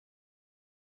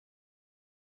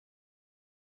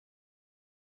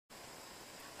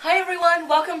Hi everyone,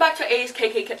 welcome back to A's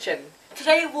KK Kitchen.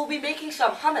 Today we'll be making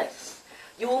some hummus.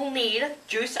 You will need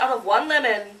juice out of 1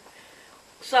 lemon,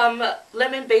 some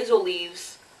lemon basil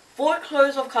leaves, 4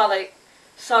 cloves of garlic,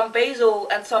 some basil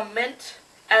and some mint,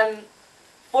 and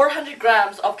 400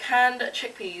 grams of canned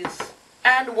chickpeas,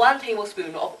 and 1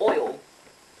 tablespoon of oil.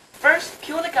 First,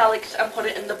 peel the garlics and put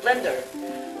it in the blender.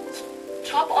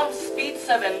 Chop on speed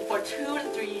 7 for 2 to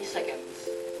 3 seconds.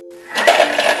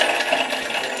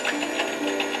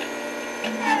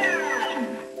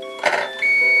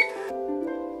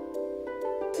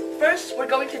 First, we're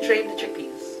going to drain the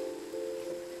chickpeas.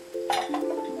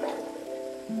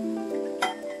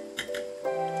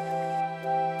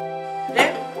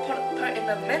 Then, put in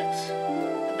the mint,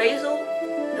 the basil,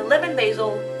 the lemon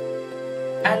basil,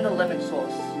 and the lemon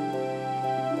sauce.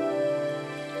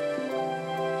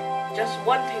 Just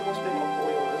 1 tablespoon of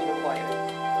oil is required.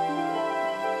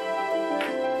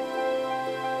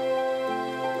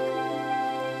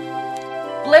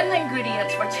 Blend the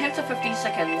ingredients for 10 to 15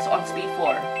 seconds on speed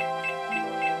 4.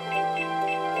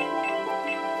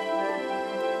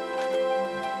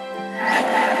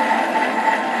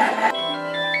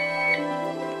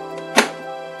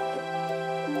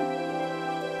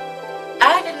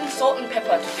 Add in salt and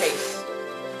pepper to taste.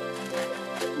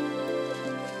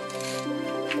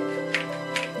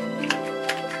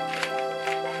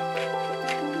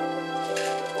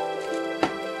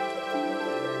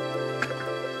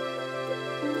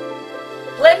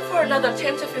 Blend for another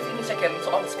 10 to 15 seconds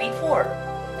on speed 4.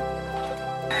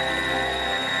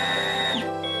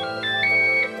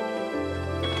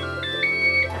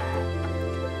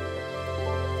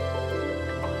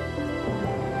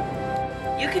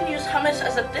 You can use hummus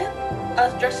as a dip,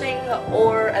 as dressing,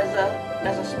 or as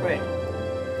a spread.